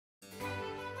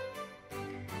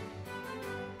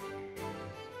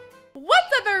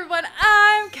What's up, everyone?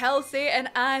 I'm Kelsey, and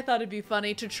I thought it'd be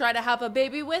funny to try to have a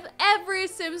baby with every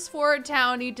Sims 4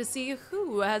 townie to see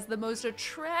who has the most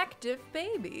attractive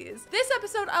babies. This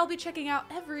episode, I'll be checking out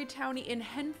every townie in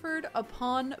Henford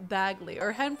upon Bagley,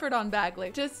 or Henford on Bagley,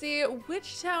 to see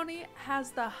which townie has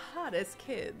the hottest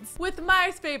kids. With my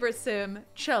favorite Sim,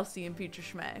 Kelsey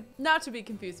Impicciche. Not to be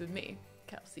confused with me,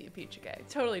 Kelsey Impicciche.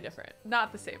 Totally different.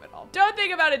 Not the same at all. Don't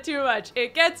think about it too much.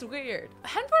 It gets weird.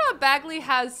 Henford on Bagley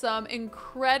has some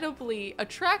incredibly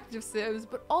attractive Sims,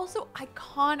 but also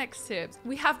iconic Sims.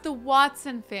 We have the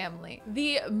Watson family,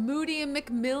 the Moody and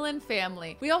McMillan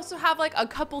family. We also have like a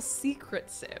couple secret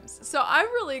Sims. So I'm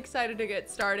really excited to get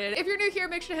started. If you're new here,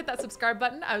 make sure to hit that subscribe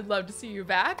button. I would love to see you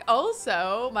back.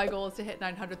 Also, my goal is to hit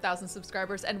 900,000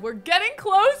 subscribers, and we're getting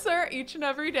closer each and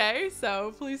every day.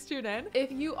 So please tune in. If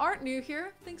you aren't new here,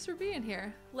 thanks for being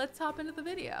here. Let's hop into the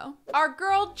video. Our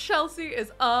girl Kelsey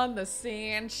is on the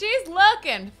scene. She's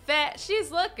looking fat. She's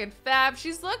looking fab.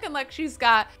 She's looking like she's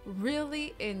got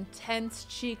really intense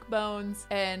cheekbones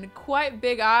and quite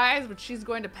big eyes, which she's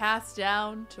going to pass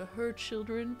down to her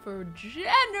children for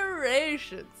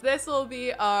generations. This will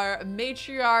be our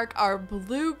matriarch, our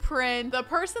blueprint, the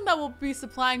person that will be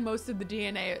supplying most of the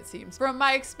DNA, it seems. From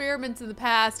my experiments in the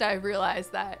past, I've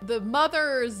realized that the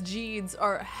mother's genes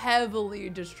are heavily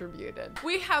distributed.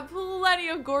 We have plenty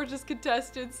of gorgeous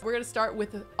contestants. We're gonna start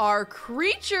with our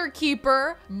creature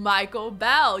keeper, Michael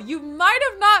Bell. You might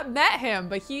have not met him,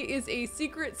 but he is a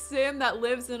secret Sim that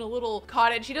lives in a little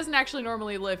cottage. He doesn't actually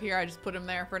normally live here. I just put him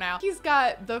there for now. He's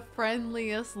got the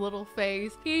friendliest little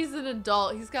face. He's an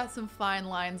adult. He's got some fine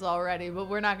lines already, but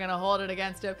we're not gonna hold it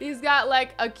against him. He's got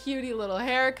like a cutie little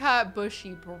haircut,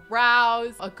 bushy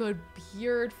brows, a good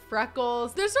beard,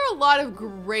 freckles. There's a lot of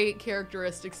great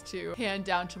characteristics to hand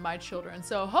down to my children.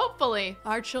 So hopefully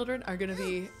our children are gonna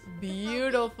be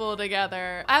beautiful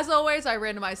together. As always, I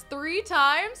randomize 3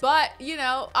 times, but you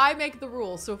know, I make the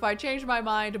rules. So if I change my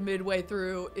mind midway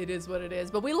through, it is what it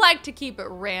is. But we like to keep it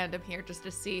random here just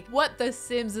to see what the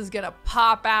Sims is gonna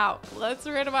pop out. Let's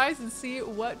randomize and see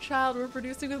what child we're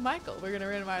producing with Michael. We're gonna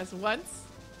randomize once,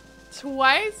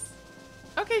 twice.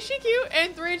 Okay, she cute,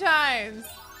 and 3 times.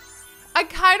 I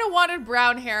kind of wanted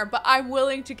brown hair, but I'm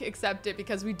willing to accept it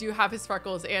because we do have his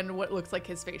freckles and what looks like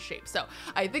his face shape. So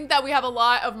I think that we have a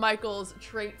lot of Michael's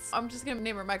traits. I'm just gonna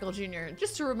name her Michael Jr.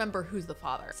 just to remember who's the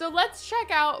father. So let's check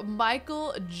out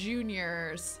Michael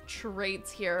Jr.'s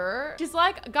traits here. She's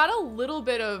like got a little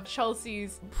bit of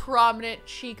Kelsey's prominent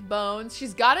cheekbones.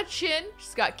 She's got a chin.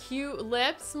 She's got cute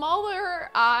lips,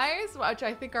 smaller eyes, which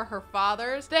I think are her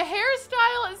father's. The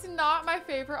hairstyle is not my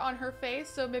favorite on her face,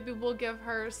 so maybe we'll give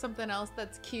her something else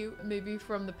that's cute, maybe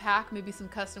from the pack, maybe some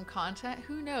custom content,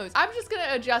 who knows. I'm just gonna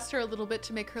adjust her a little bit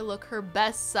to make her look her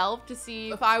best self, to see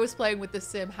if I was playing with the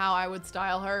Sim how I would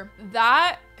style her.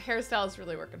 That hairstyle is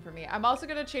really working for me. I'm also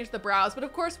gonna change the brows, but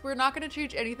of course we're not gonna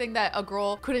change anything that a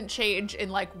girl couldn't change in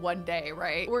like one day,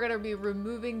 right? We're gonna be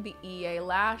removing the EA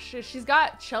lashes. She's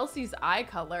got Kelsey's eye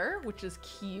color, which is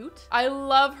cute. I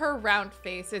love her round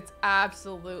face. It's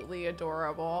absolutely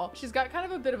adorable. She's got kind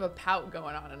of a bit of a pout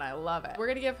going on, and I love it. We're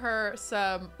gonna give her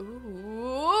some,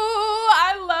 ooh,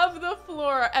 I love the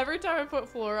floor. Every time I put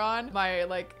floor on, my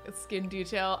like skin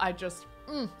detail, I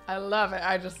love it.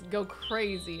 I just go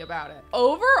crazy about it.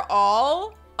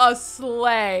 Overall, a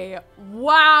slay.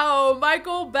 Wow,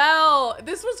 Michael Bell.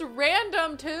 This was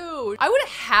random too. I would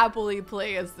happily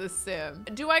play as this Sim.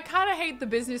 Do I kind of hate the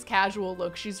business casual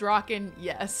look she's rocking?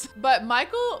 Yes. But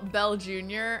Michael Bell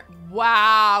Jr.,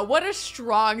 wow, what a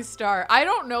strong start. I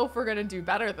don't know if we're gonna do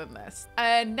better than this.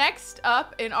 And next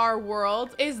up in our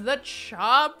world is the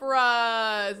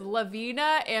Chopras,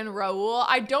 Lavina and Raul.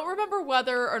 I don't remember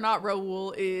whether or not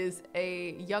Raul is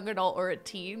a young adult or a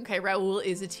teen. Okay, Raul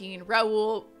is a teen.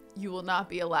 Raul, you will not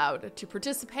be allowed to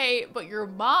participate, but your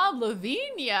mom,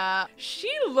 Lavinia, she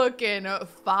looking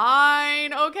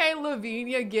fine. Okay,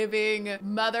 Lavinia giving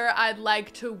mother I'd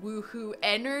like to woohoo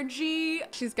energy.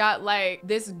 She's got like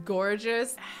this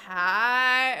gorgeous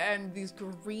hat and these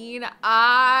green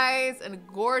eyes and a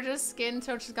gorgeous skin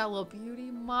tone. She's got a little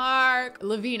beauty mark.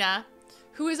 Lavina,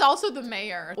 who is also the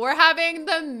mayor. We're having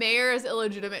the mayor's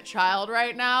illegitimate child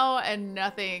right now, and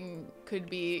nothing could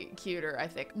be cuter, I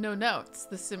think. No notes.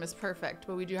 The Sim is perfect,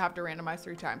 but we do have to randomize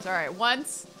 3 times. All right,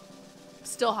 once,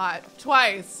 still hot.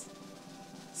 Twice,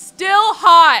 still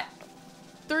hot.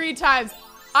 3 times.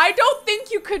 I don't think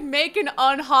you could make an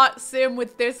unhot Sim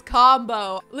with this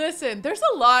combo. Listen, there's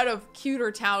a lot of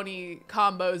cuter townie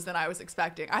combos than I was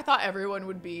expecting. I thought everyone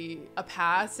would be a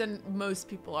pass, and most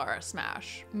people are a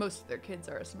smash. Most of their kids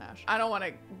are a smash. I don't want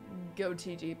to go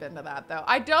too deep into that though.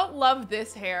 I don't love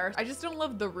this hair. I just don't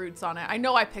love the roots on it. I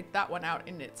know I picked that one out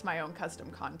and it's my own custom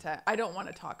content. I don't want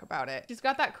to talk about it. She's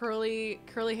got that curly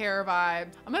hair vibe.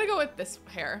 I'm gonna go with this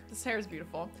hair. This hair is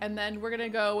beautiful. And then we're gonna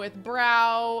go with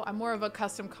brow. I'm more of a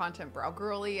custom content brow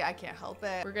girly. I can't help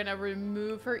it. We're gonna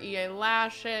remove her EA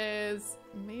lashes.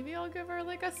 Maybe I'll give her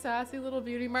like a sassy little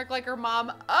beauty mark like her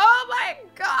mom. Oh my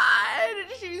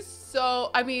God. She's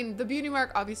so, I mean, the beauty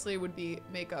mark obviously would be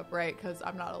makeup, right? Because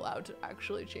I'm not allowed to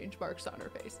actually change marks on her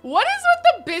face. What is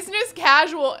with the business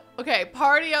casual? Okay,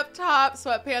 party up top,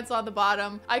 sweatpants on the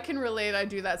bottom. I can relate, I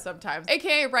do that sometimes.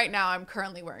 AKA right now, I'm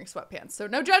currently wearing sweatpants. So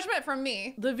no judgment from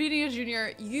me. Lavinia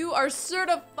Jr., you are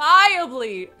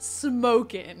certifiably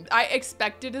smoking. I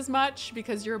expected as much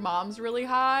because your mom's really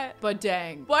hot, but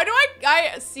dang. Why do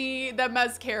I see them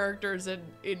as characters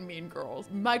in Mean Girls?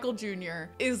 Michael Jr.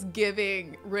 is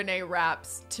giving Renee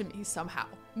Raps to me somehow.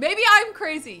 Maybe I'm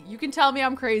crazy. You can tell me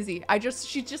I'm crazy.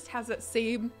 She just has that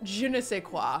same je ne sais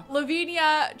quoi.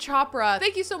 Lavinia Chopra,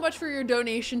 thank you so much for your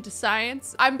donation to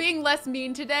science. I'm being less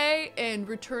mean today and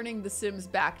returning the Sims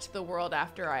back to the world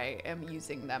after I am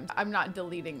using them. I'm not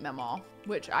deleting them all,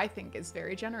 which I think is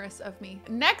very generous of me.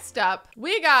 Next up,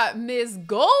 we got Ms.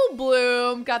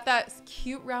 Goldblum. Got that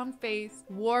cute round face,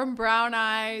 warm brown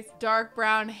eyes, dark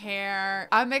brown hair.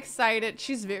 I'm excited.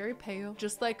 She's very pale,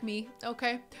 just like me,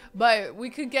 okay? But we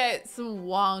could get some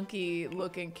wonky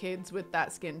looking kids with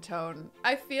that skin tone.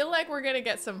 I feel like we're gonna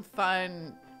get some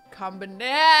fun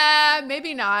combination.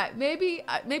 Maybe not. Maybe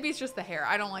it's just the hair.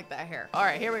 I don't like that hair. All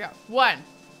right, here we go. 1.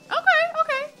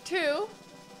 Okay. 2.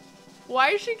 Why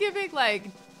is she giving like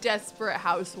Desperate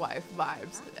Housewife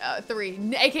vibes?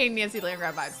 3, aka Nancy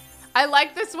Landgraf vibes. I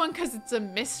like this one because it's a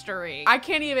mystery. I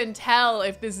can't even tell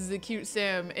if this is a cute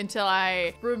sim until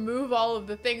I remove all of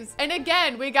the things. And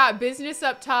again, we got business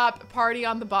up top, party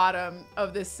on the bottom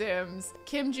of the Sims.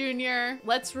 Kim Jr.,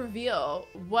 let's reveal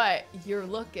what your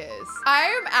look is. I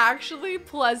am actually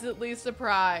pleasantly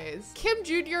surprised. Kim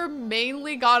Jr.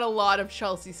 mainly got a lot of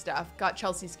Chelsea stuff. Got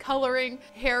Chelsea's coloring,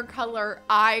 hair color,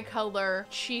 eye color,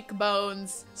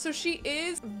 cheekbones. So she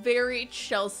is very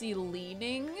Chelsea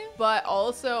leaning, but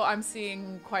also I'm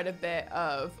seeing quite a bit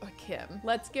of Kim.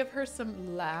 Let's give her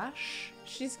some lash.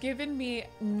 She's given me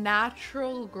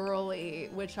natural girly,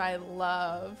 which I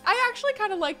love. I actually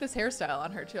kind of like this hairstyle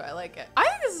on her too. I like it. I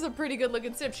think this is a pretty good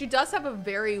looking sim. She does have a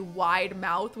very wide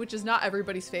mouth, which is not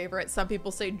everybody's favorite. Some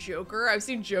people say Joker. I've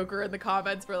seen Joker in the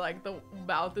comments where like the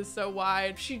mouth is so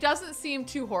wide. She doesn't seem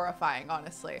too horrifying,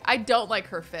 honestly. I don't like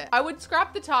her fit. I would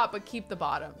scrap the top, but keep the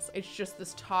bottoms. It's just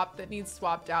this top that needs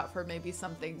swapped out for maybe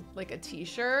something like a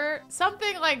t-shirt,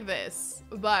 something like this,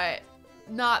 but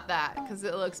not that, because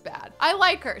it looks bad. I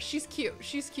like her. She's cute.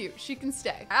 She's cute. She can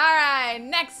stay. All right,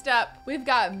 next up, we've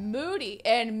got Moody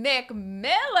and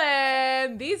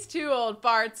McMillan. These two old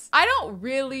farts. I don't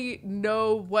really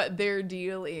know what their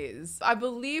deal is. I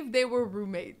believe they were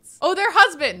roommates. Oh, they're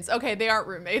husbands. Okay, they aren't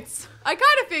roommates. I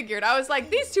kind of figured. I was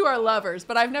like, these two are lovers,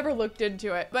 but I've never looked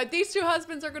into it. But these two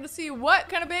husbands are going to see what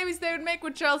kind of babies they would make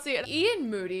with Chelsea. And Ian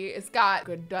Moody has got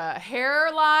good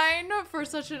hairline for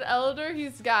such an elder.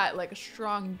 He's got like a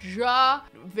strong jaw,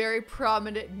 very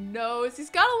prominent nose. He's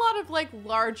got a lot of like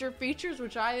larger features,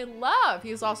 which I love.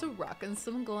 He's also rocking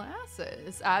some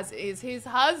glasses, as is his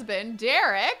husband,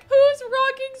 Derek, who's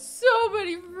rocking so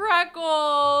many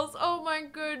freckles. Oh my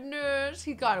goodness.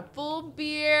 He got a full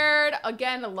beard.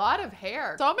 Again, a lot of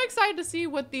hair. So I'm excited to see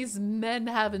what these men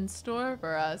have in store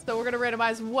for us. So we're gonna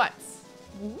randomize once.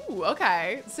 Ooh,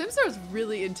 okay. Simstar's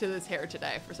really into this hair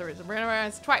today for some reason. We're gonna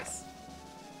randomize twice.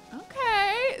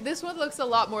 Okay, this one looks a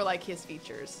lot more like his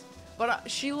features,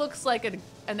 but she looks like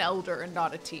an elder and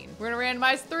not a teen. We're gonna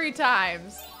randomize 3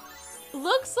 times.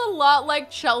 Looks a lot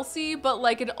like Chelsea, but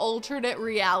like an alternate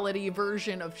reality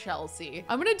version of Chelsea.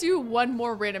 I'm gonna do one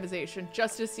more randomization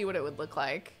just to see what it would look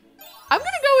like. I'm gonna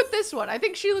go with this one. I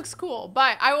think she looks cool,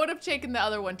 but I would have taken the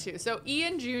other one too. So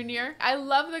Ian Jr. I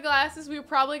love the glasses. We were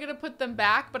probably gonna put them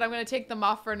back, but I'm gonna take them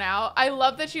off for now. I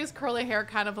love that she has curly hair,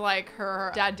 kind of like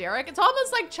her dad, Derek. It's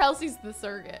almost like Chelsea's the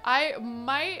surrogate. I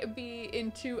might be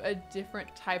into a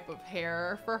different type of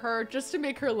hair for her just to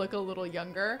make her look a little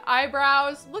younger.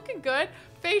 Eyebrows, looking good.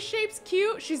 Face shape's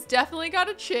cute. She's definitely got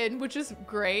a chin, which is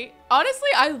great. Honestly,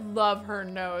 I love her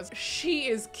nose. She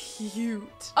is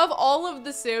cute. Of all of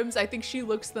the Sims, I think she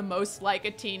looks the most like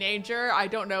a teenager. I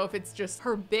don't know if it's just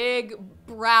her big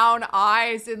brown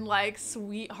eyes and like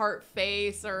sweetheart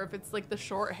face, or if it's like the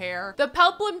short hair. The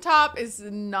peplum top is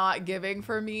not giving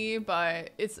for me, but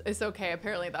it's okay.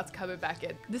 Apparently that's coming back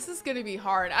in. This is gonna be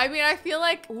hard. I mean, I feel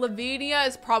like Lavinia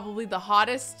is probably the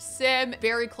hottest Sim,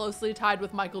 very closely tied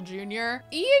with Michael Jr.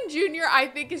 Ian Jr. I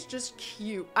think is just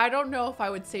cute. I don't know if I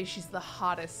would say she's the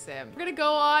hottest sim. We're gonna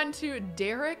go on to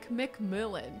Derek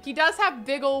McMillan. He does have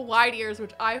big old wide ears,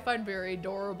 which I find very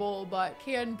adorable, but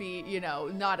can be, you know,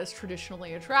 not as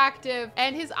traditionally attractive.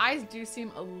 And his eyes do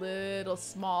seem a little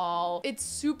small. It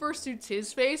super suits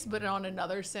his face, but on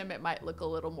another sim, it might look a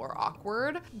little more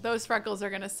awkward. Those freckles are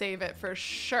gonna save it for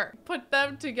sure. Put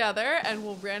them together and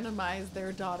we'll randomize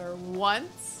their daughter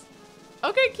once.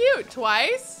 Okay, cute.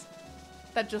 Twice.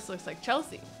 That just looks like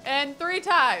Chelsea. And 3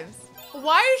 times.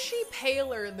 Why is she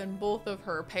paler than both of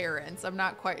her parents? I'm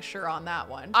not quite sure on that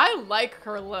one. I like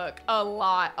her look a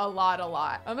lot, a lot, a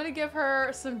lot. I'm gonna give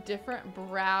her some different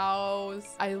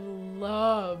brows. I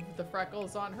love the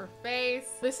freckles on her face.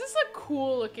 This is a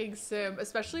cool looking sim,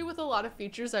 especially with a lot of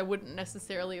features I wouldn't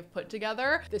necessarily have put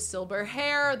together. The silver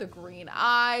hair, the green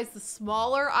eyes, the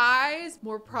smaller eyes,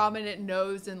 more prominent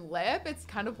nose and lip. It's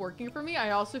kind of working for me.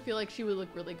 I also feel like she would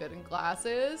look really good in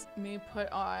glasses. Let me put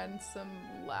on some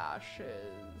lashes.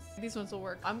 These ones will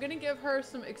work. I'm gonna give her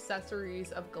some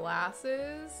accessories of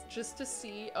glasses just to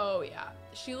see. Oh yeah,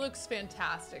 she looks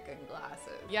fantastic in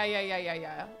glasses.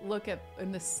 Yeah. Look at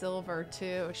in the silver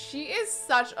too. She is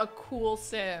such a cool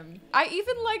sim. I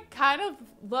even like kind of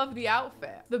love the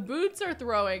outfit. The boots are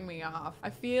throwing me off. I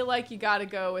feel like you gotta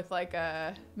go with like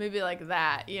a, maybe like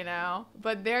that, you know?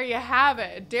 But there you have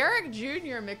it. Derek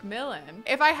Jr. McMillan.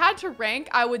 If I had to rank,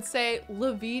 I would say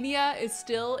Lavinia is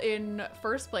still in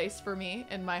first place for me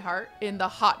in my heart in the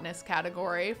hotness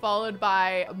category, followed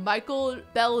by Michael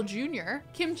Bell Jr.,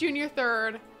 Kim Jr.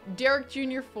 third, Derek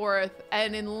Jr. fourth,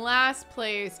 and in last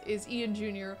place is Ian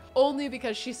Jr. only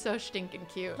because she's so stinking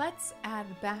cute. Let's add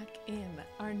back in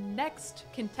our next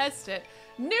contestant,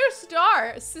 new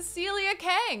star, Cecilia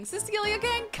Kang. Cecilia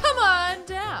Kang, come on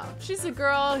down. She's a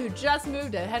girl who just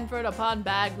moved to Henford upon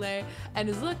Bagley and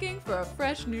is looking for a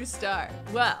fresh new start.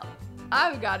 Well,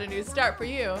 I've got a new start for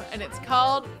you, and it's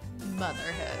called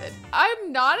motherhood.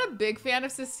 I'm not a big fan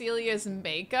of Cecilia's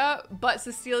makeup, but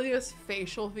Cecilia's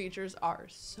facial features are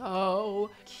so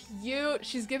cute.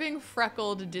 She's giving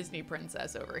freckled Disney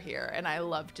princess over here, and I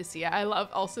love to see it. I love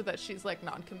also that she's like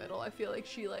non-committal. I feel like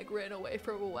she like ran away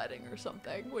from a wedding or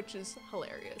something, which is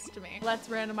hilarious to me. Let's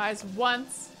randomize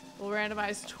once, we'll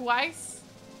randomize twice,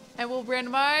 and we'll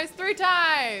randomize 3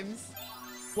 times.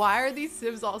 Why are these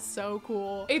sims all so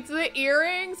cool? It's the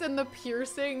earrings and the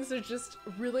piercings are just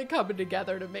really coming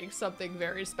together to make something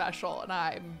very special, and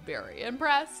I'm very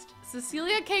impressed.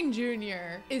 Cecilia Kang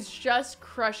Jr. is just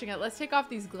crushing it. Let's take off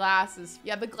these glasses.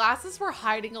 Yeah, the glasses were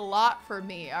hiding a lot for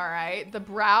me, all right? The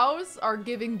brows are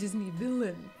giving Disney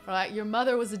villain. All right, your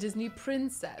mother was a Disney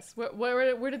princess.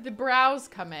 Where did the brows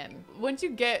come in? Once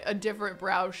you get a different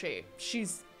brow shape,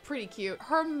 she's pretty cute.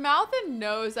 Her mouth and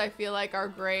nose, I feel like, are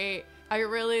great. I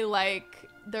really like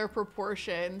their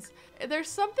proportions. There's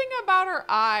something about her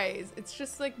eyes. It's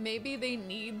just like maybe they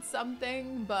need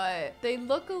something, but they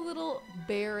look a little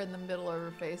bare in the middle of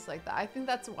her face like that. I think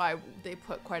that's why they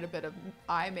put quite a bit of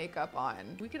eye makeup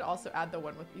on. We could also add the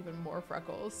one with even more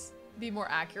freckles. Be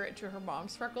more accurate to her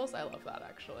mom's freckles. I love that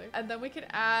actually. And then we can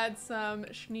add some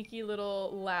sneaky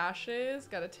little lashes.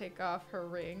 Gotta take off her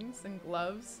rings and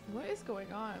gloves. What is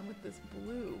going on with this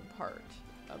blue part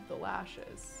of the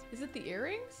lashes? Is it the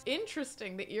earrings?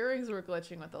 Interesting, the earrings were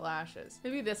glitching with the lashes.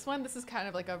 Maybe this one, this is kind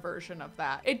of like a version of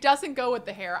that. It doesn't go with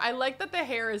the hair. I like that the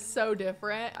hair is so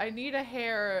different. I need a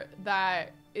hair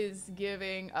that is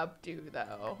giving updo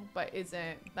though, but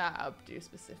isn't that updo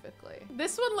specifically.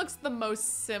 This one looks the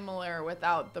most similar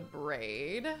without the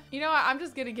braid. You know what, I'm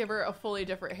just gonna give her a fully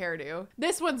different hairdo.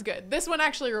 This one's good. This one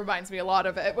actually reminds me a lot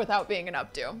of it without being an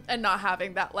updo and not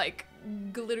having that like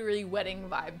glittery wedding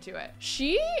vibe to it.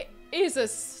 She is a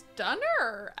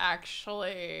stunner,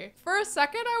 actually. For a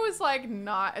second, I was like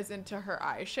not as into her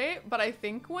eye shape, but I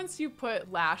think once you put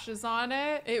lashes on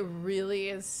it, it really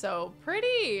is so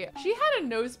pretty. She had a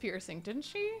nose piercing, didn't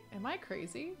she? Am I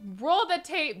crazy? Roll the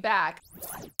tape back.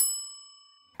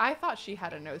 I thought she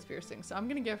had a nose piercing, so I'm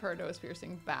gonna give her a nose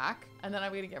piercing back, and then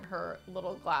I'm gonna give her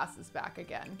little glasses back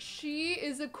again. She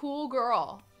is a cool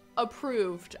girl.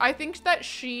 Approved. I think that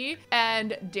she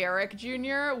and Derek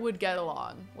Jr. would get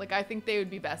along. Like, I think they would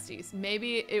be besties.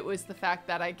 Maybe it was the fact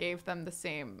that I gave them the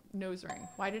same nose ring.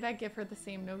 Why did I give her the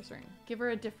same nose ring? Give her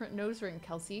a different nose ring,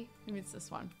 Kelsey. Maybe it's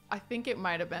this one. I think it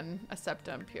might have been a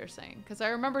septum piercing because I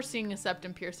remember seeing a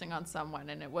septum piercing on someone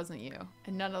and it wasn't you,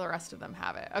 and none of the rest of them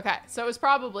have it. Okay, so it was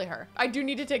probably her. I do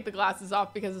need to take the glasses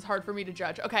off because it's hard for me to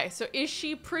judge. Okay, so is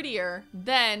she prettier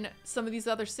than some of these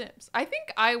other Sims? I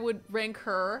think I would rank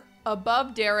her 4,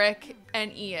 above Derek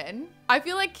and Ian. I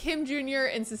feel like Kim Jr.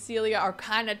 and Cecilia are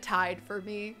kind of tied for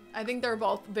me. I think they're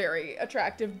both very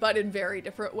attractive, but in very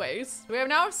different ways. We have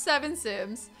now 7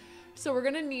 Sims. So we're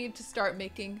gonna need to start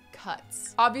making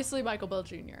cuts. Obviously Michael Bell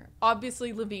Jr.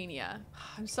 Obviously Lavinia.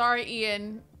 I'm sorry,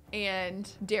 Ian and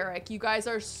Derek, you guys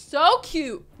are so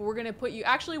cute. We're gonna put you,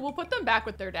 actually we'll put them back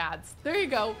with their dads. There you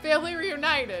go, family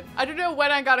reunited. I don't know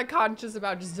when I got conscious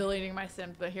about just deleting my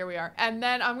Sims, but here we are. And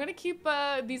then I'm gonna keep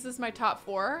these as my top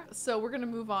 4. So we're gonna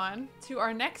move on to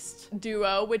our next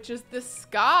duo, which is the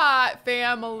Scott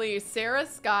family. Sarah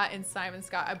Scott and Simon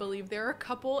Scott. I believe they're a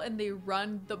couple and they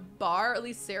run the bar, at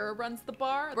least Sarah runs the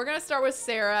bar. We're gonna start with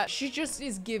Sarah. She just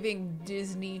is giving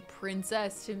Disney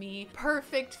princess to me.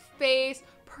 Perfect face,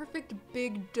 perfect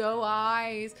big doe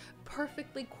eyes,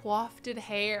 perfectly coiffed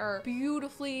hair,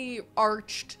 beautifully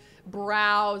arched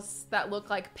brows that look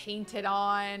like painted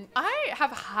on. I have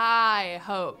high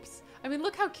hopes. I mean,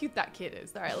 look how cute that kid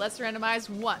is. All right, let's randomize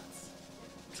once,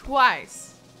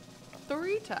 twice,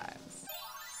 3 times.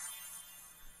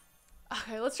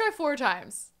 Okay, let's try 4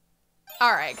 times.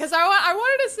 All right, because I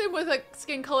wanted to sim with a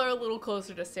skin color a little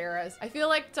closer to Sarah's. I feel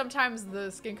like sometimes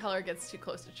the skin color gets too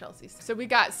close to Chelsea's. So we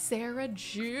got Sarah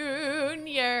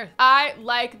Jr. I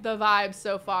like the vibe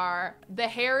so far. The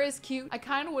hair is cute. I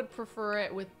kind of would prefer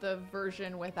it with the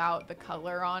version without the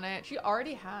color on it. She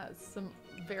already has some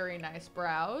very nice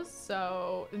brows,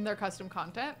 so in their custom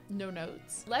content, no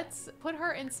notes. Let's put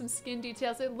her in some skin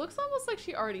details. It looks almost like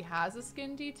she already has a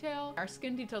skin detail. Our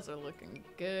skin details are looking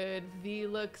good. V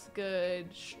looks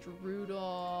good.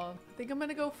 Strudel. I think I'm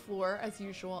gonna go Floor as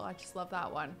usual. I just love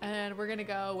that one. And we're gonna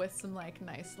go with some like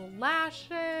nice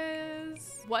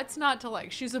lashes. What's not to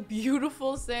like? She's a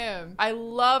beautiful Sim. I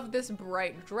love this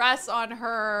bright dress on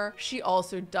her. She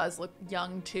also does look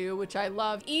young too, which I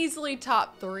love. Easily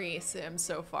top 3 Sims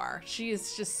so far. She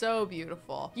is just so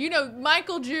beautiful. You know,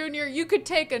 Michael Jr., you could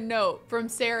take a note from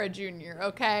Sarah Jr.,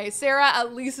 okay? Sarah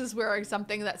at least is wearing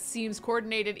something that seems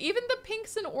coordinated. Even the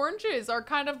pinks and oranges are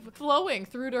kind of flowing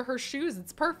through to her shoes.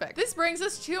 It's perfect. This brings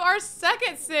us to our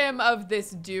second Sim of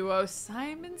this duo,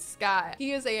 Simon Scott.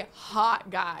 He is a hot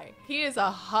guy. He is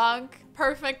a hunk.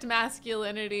 Perfect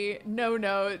masculinity, no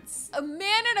notes. A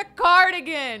man in a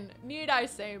cardigan. Need I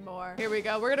say more? Here we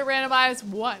go. We're gonna randomize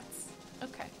once.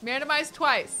 Okay. Randomize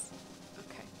twice.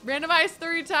 Okay. Randomize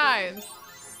 3 times.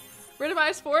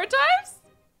 Randomize 4 times?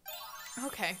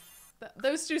 Okay.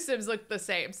 Those 2 Sims look the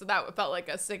same, so that felt like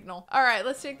a signal. All right,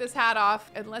 let's take this hat off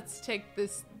and let's take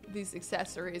these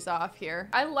accessories off here.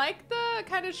 I like the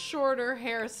kind of shorter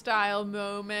hairstyle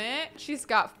moment. She's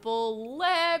got full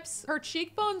lips. Her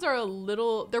cheekbones are a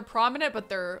little, they're prominent, but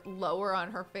they're lower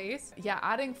on her face. Yeah,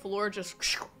 adding Floor just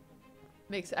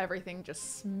makes everything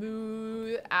just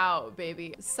smooth out,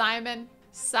 baby. Simon,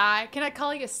 Sai. Can I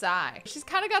call you Sai? She's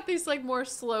kind of got these like more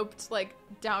sloped, like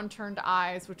downturned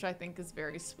eyes, which I think is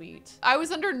very sweet. I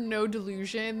was under no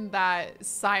delusion that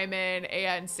Simon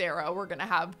and Sarah were gonna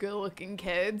have good looking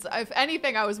kids. If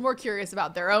anything, I was more curious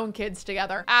about their own kids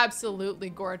together. Absolutely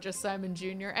gorgeous Simon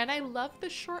Jr. And I love the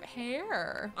short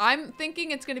hair. I'm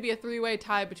thinking it's gonna be a 3-way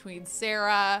tie between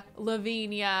Sarah,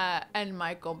 Lavinia, and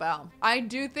Michael Bell. I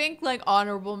do think like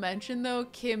honorable mention though,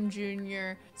 Kim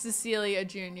Jr., Cecilia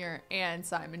Jr., and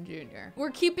Simon Jr.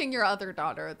 We're keeping your other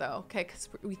daughter though, okay? Because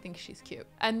we think she's cute.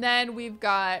 And then we've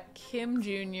got Kim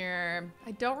Jr.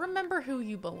 I don't remember who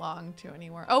you belong to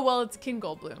anymore. Oh, well, it's Kim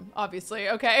Goldblum, obviously,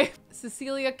 okay?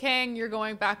 Cecilia Kang, you're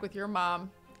going back with your mom.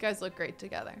 You guys look great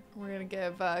together. We're gonna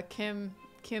give Kim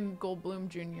Goldblum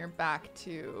Jr. back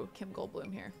to Kim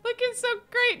Goldblum here. Looking so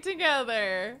great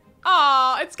together.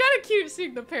 Aw, it's kind of cute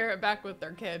seeing the parent back with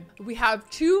their kid. We have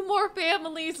 2 more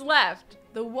families left.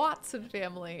 The Watson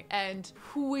family, and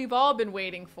who we've all been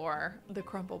waiting for, the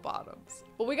Crumple Bottoms.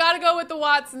 But we gotta go with the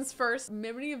Watsons first.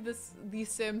 Many of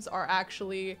these Sims are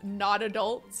actually not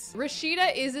adults.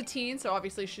 Rashida is a teen, so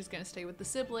obviously she's gonna stay with the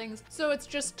siblings. So it's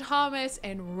just Thomas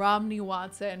and Romney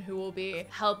Watson who will be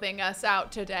helping us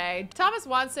out today. Thomas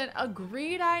Watson, a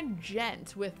green-eyed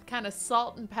gent with kind of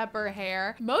salt and pepper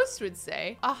hair. Most would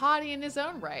say a hottie in his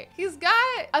own right. He's got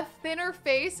a thinner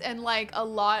face and like a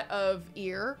lot of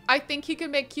ear. I think he can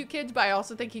make cute kids, but I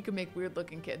also think he can make weird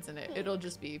looking kids in it. It'll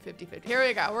just be 50-50. Here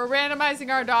we go. We're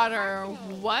randomizing our daughter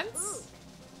once.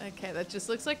 Okay, that just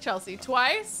looks like Chelsea.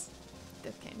 Twice.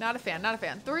 Okay, not a fan, not a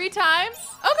fan. 3 times.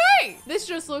 Okay, this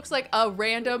just looks like a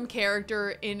random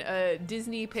character in a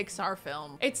Disney Pixar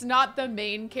film. It's not the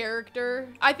main character.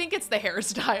 I think it's the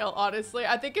hairstyle, honestly.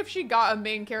 I think if she got a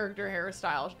main character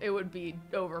hairstyle, it would be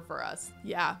over for us.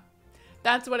 Yeah,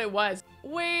 that's what it was.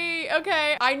 Wait,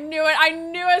 okay. I knew it. I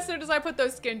knew as soon as I put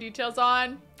those skin details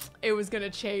on, it was gonna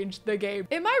change the game.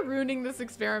 Am I ruining this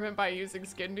experiment by using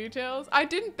skin details? I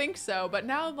didn't think so, but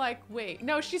now I'm like, wait,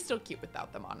 no, she's still cute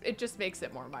without them on. It just makes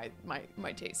it more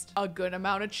my taste. A good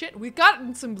amount of chin. We've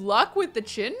gotten some luck with the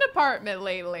chin department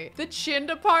lately. The chin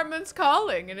department's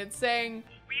calling and it's saying,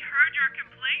 we heard your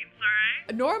complaints,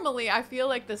 alright? normally I feel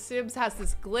like The Sims has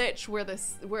this glitch where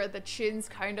the chins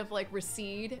kind of like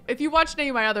recede. If you watched any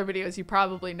of my other videos, you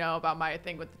probably know about my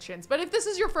thing with the chins, but if this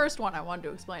is your first one, I wanted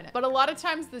to explain it. But a lot of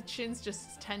times the chins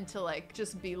just tend to like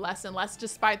just be less and less,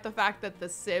 despite the fact that the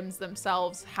Sims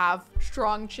themselves have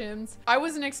strong chins. I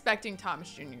wasn't expecting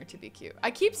Thomas Jr. to be cute.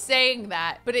 I keep saying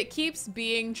that, but it keeps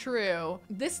being true.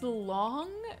 This long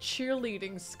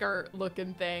cheerleading skirt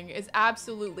looking thing is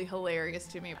absolutely hilarious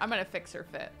to me. I'm gonna fix her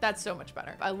fit. That's so much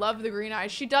better. I love the green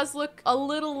eyes. She does look a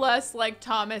little less like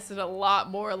Thomas and a lot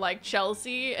more like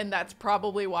Chelsea, and that's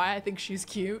probably why I think she's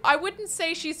cute. I wouldn't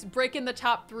say she's breaking the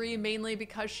top 3 mainly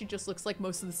because she just looks like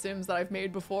most of the Sims that I've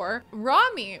made before.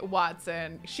 Rami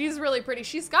Watson, she's really pretty.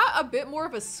 She's got a bit more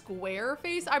of a square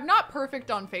face. I'm not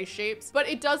perfect on face shapes, but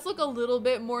it does look a little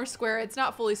bit more square. It's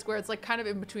not fully square. It's like kind of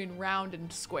in between round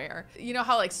and square. You know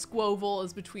how like squoval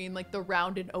is between like the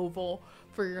round and oval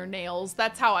for your nails?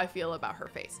 That's how I feel about her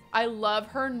face. I love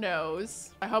her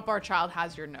nose. I hope our child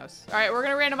has your nose. All right, we're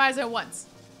gonna randomize it once.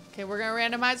 Okay, we're gonna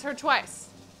randomize her twice.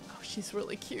 Oh, she's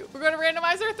really cute. We're gonna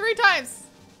randomize her 3 times.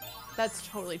 That's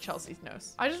totally Chelsea's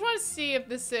nose. I just want to see if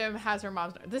this Sim has her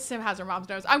mom's nose. This Sim has her mom's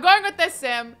nose. I'm going with this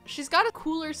Sim. She's got a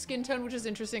cooler skin tone, which is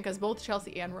interesting because both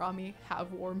Chelsea and Rami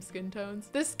have warm skin tones.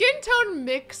 The skin tone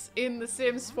mix in The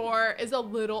Sims 4 is a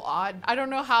little odd. I don't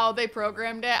know how they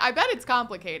programmed it. I bet it's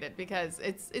complicated because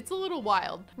it's a little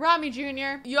wild. Rami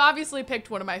Jr., you obviously picked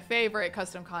one of my favorite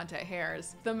custom content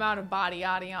hairs. The amount of body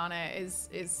yaddy on it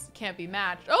is can't be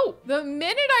matched. Oh, the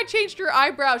minute I changed her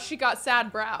eyebrows, she got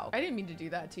sad brow. I didn't mean to do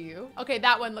that to you. Okay,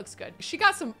 that one looks good. She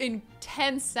got some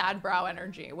intense sad brow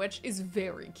energy, which is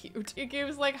very cute. It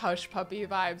gives like hush puppy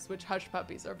vibes, which hush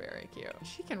puppies are very cute.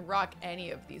 She can rock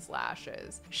any of these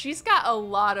lashes. She's got a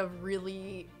lot of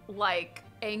really like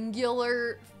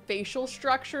angular facial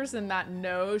structures in that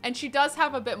nose. And she does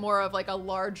have a bit more of like a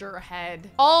larger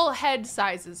head. All head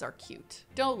sizes are cute.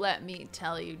 Don't let me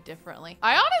tell you differently.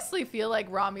 I honestly feel like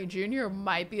Rami Jr.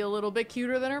 might be a little bit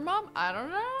cuter than her mom. I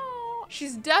don't know.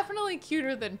 She's definitely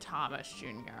cuter than Thomas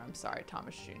Jr. I'm sorry,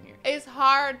 Thomas Jr. It's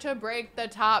hard to break the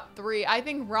top 3. I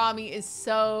think Rami is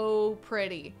so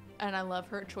pretty. And I love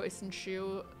her choice in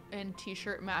shoe and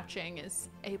t-shirt matching is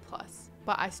A+.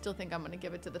 But I still think I'm gonna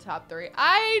give it to the top 3.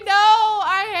 I know,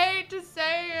 I hate to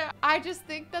say it. I just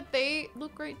think that they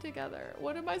look great together.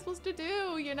 What am I supposed to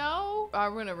do, you know?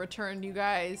 I'm gonna return you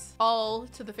guys all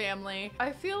to the family.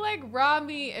 I feel like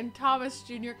Rami and Thomas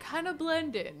Jr. kind of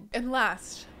blend in. And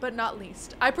last but not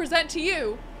least, I present to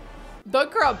you the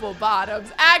Crumple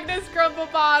Bottoms, Agnes Crumple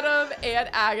Bottom and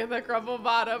Agatha Crumple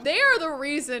Bottom. They are the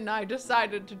reason I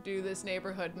decided to do this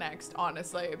neighborhood next,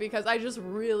 honestly, because I just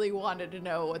really wanted to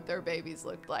know what their babies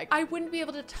looked like. I wouldn't be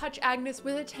able to touch Agnes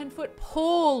with a 10-foot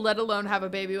pole, let alone have a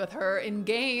baby with her in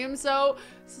game, so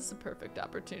this is a perfect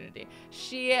opportunity.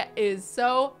 She is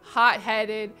so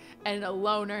hot-headed and a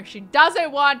loner. She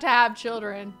doesn't want to have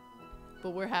children, but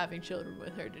we're having children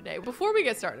with her today. Before we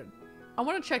get started, I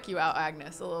want to check you out,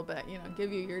 Agnes, a little bit, you know,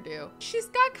 give you your due. She's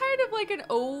got kind of like an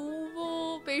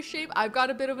oval face shape. I've got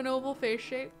a bit of an oval face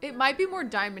shape. It might be more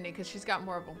diamondy because she's got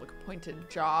more of a like, pointed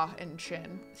jaw and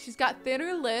chin. She's got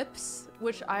thinner lips,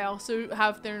 which I also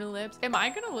have thinner lips. Am I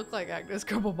gonna look like Agnes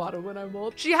Crumple Bottom when I'm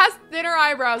old? She has thinner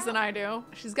eyebrows than I do.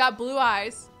 She's got blue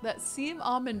eyes that seem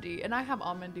almondy, and I have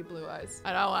almondy blue eyes.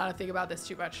 I don't want to think about this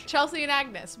too much. Chelsea and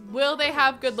Agnes, will they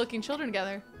have good looking children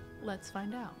together? Let's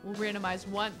find out. We'll randomize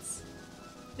once.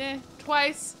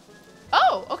 Twice.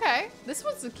 Oh, okay. This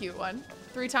one's a cute one.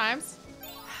 3 times.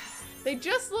 They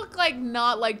just look like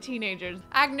not like teenagers.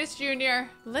 Agnes Jr.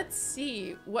 Let's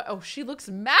see what, oh, she looks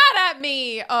mad at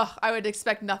me. Oh, I would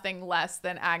expect nothing less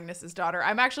than Agnes's daughter.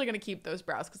 I'm actually gonna keep those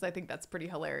brows because I think that's pretty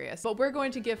hilarious. But we're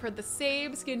going to give her the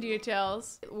same skin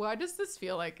details. Why does this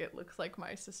feel like it looks like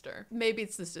my sister? Maybe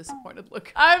it's this disappointed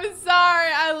look. I'm sorry,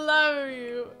 I love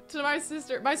you. To my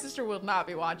sister will not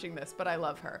be watching this, but I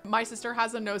love her. My sister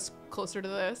has a nose closer to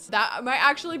this. That might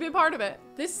actually be part of it.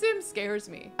 This Sim scares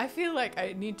me. I feel like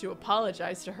I need to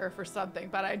apologize to her for something,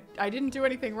 but I didn't do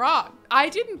anything wrong. I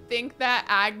didn't think that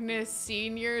Agnes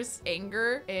Senior's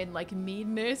anger and like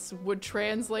meanness would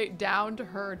translate down to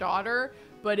her daughter,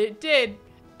 but it did,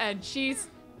 and she's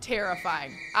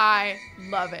terrifying. I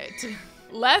love it.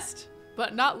 Last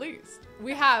but not least,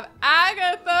 we have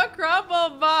Agatha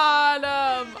Crumple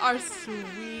Bottom, our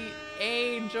sweet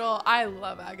angel. I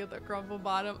love Agatha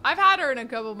Crumplebottom. I've had her in a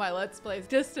couple of my Let's Plays.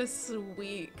 Just a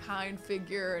sweet, kind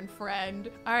figure and friend.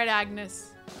 All right,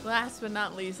 Agnes. Last but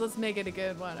not least, let's make it a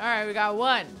good one. All right, we got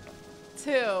 1,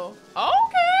 2. Okay,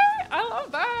 I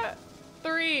love that.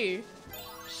 3.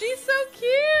 She's so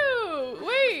cute.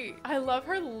 Wait, I love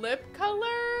her lip color.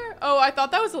 Oh, I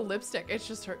thought that was a lipstick. It's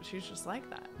just her. She's just like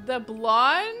that. The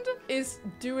blonde is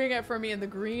doing it for me, and the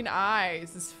green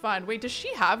eyes is fun. Wait, does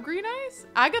she have green eyes?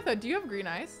 Agatha, do you have green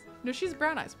eyes? No, she's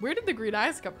brown eyes. Where did the green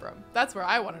eyes come from? That's where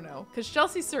I want to know. Because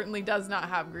Chelsea certainly does not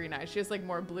have green eyes. She has like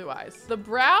more blue eyes. The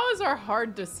brows are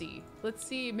hard to see. Let's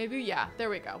see, maybe, yeah, there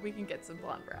we go. We can get some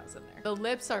blonde brows in there. The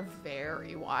lips are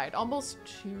very wide, almost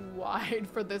too wide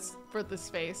for this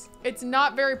face. It's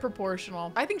not very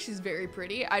proportional. I think she's very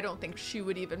pretty. I don't think she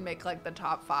would even make like the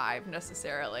top 5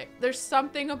 necessarily. There's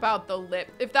something about the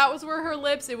lip. If that was where her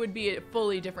lips, it would be a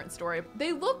fully different story.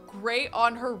 They look great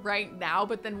on her right now,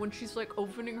 but then when she's like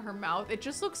opening her mouth, it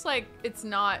just looks like it's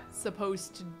not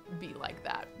supposed to be like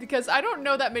that. Because I don't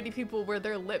know that many people where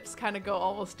their lips kind of go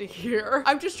almost to here.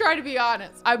 I'm just trying to be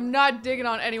honest. I'm not digging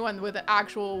on anyone with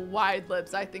actual wide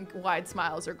lips. I think wide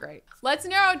smiles are great. Let's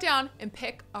narrow it down and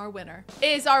pick our winner.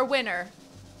 Is our winner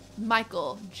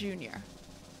Michael Jr.?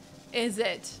 Is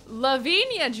it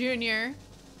Lavinia Jr.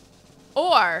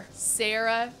 or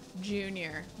Sarah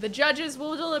Jr.? The judges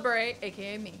will deliberate,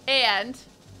 aka me. And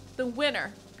the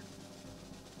winner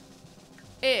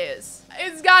is,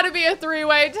 it's gotta be a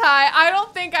 3-way tie. I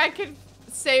don't think I could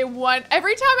say one.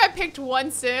 Every time I picked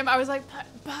one sim, I was like,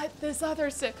 but this other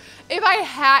sim. If I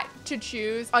had to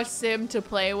choose a sim to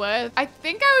play with, I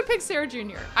think I would pick Sarah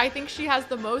Jr. I think she has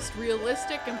the most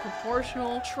realistic and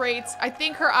proportional traits. I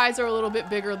think her eyes are a little bit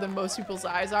bigger than most people's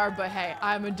eyes are, but hey,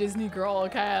 I'm a Disney girl,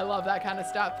 okay? I love that kind of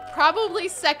stuff. Probably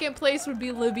second place would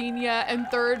be Lavinia and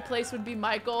third place would be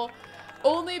Michael,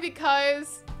 only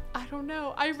because I don't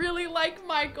know. I really like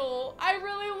Michael. I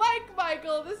really like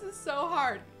Michael. This is so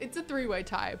hard. It's a 3-way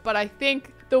tie, but I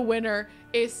think the winner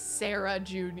is Sarah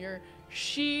Jr.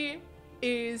 She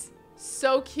is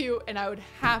so cute, and I would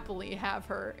happily have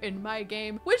her in my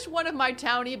game. Which one of my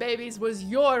townie babies was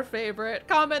your favorite?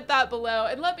 Comment that below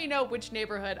and let me know which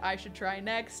neighborhood I should try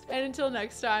next. And until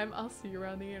next time, I'll see you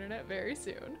around the internet very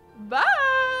soon.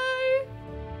 Bye!